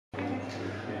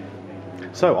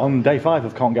So on day 5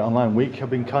 of Can't Get Online Week, I've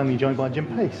been kindly joined by Jim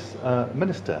Paice,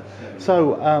 Minister.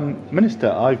 So,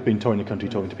 Minister, I've been touring the country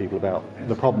talking to people about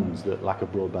the problems that lack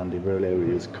of broadband in rural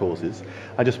areas causes.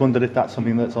 I just wondered if that's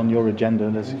something that's on your agenda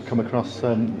and has come across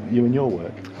you in your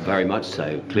work. Very much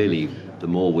so. Clearly, the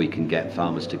more we can get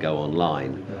farmers to go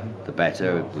online, the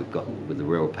better. We've got, with the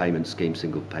rural payment scheme,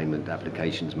 single payment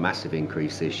applications, massive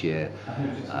increase this year,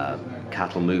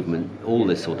 cattle movement, all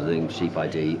this sort of thing, sheep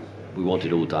ID. We want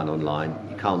it all done online.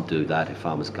 You can't do that if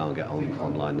farmers can't get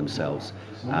online themselves.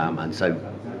 And so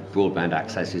broadband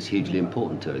access is hugely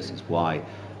important to us. It's why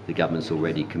the government's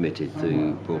already committed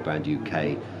to Broadband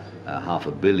UK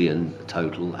 £500 million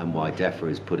total, and why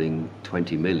DEFRA is putting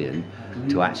 20 million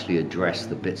to actually address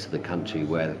the bits of the country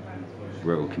where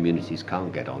rural communities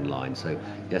can't get online. So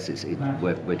yes,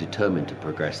 we're determined to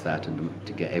progress that and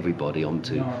to get everybody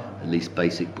onto at least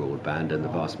basic broadband and the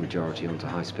vast majority onto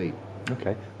high speed.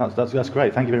 Okay, that's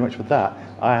great. Thank you very much for that.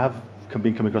 I have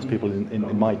been coming across people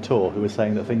in my tour who are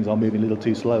saying that things are moving a little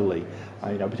too slowly.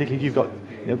 Particularly if you've got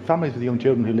families with young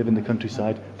children who live in the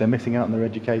countryside, they're missing out on their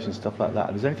education, stuff like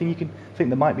that. Is there anything you can think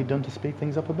that might be done to speed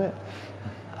things up a bit?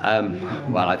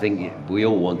 Well, I think we're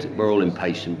all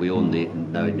impatient. We all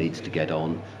know it needs to get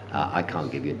on. I can't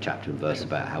give you a chapter and verse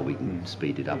about how we can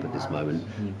speed it up at this moment.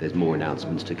 There's more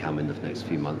announcements to come in the next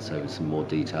few months, so some more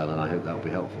detail, and I hope that will be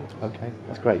helpful. Okay,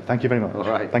 that's great. Thank you very much. All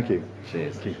right. Thank you.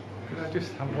 Cheers. Thank you. Could I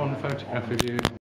just have one photograph of you?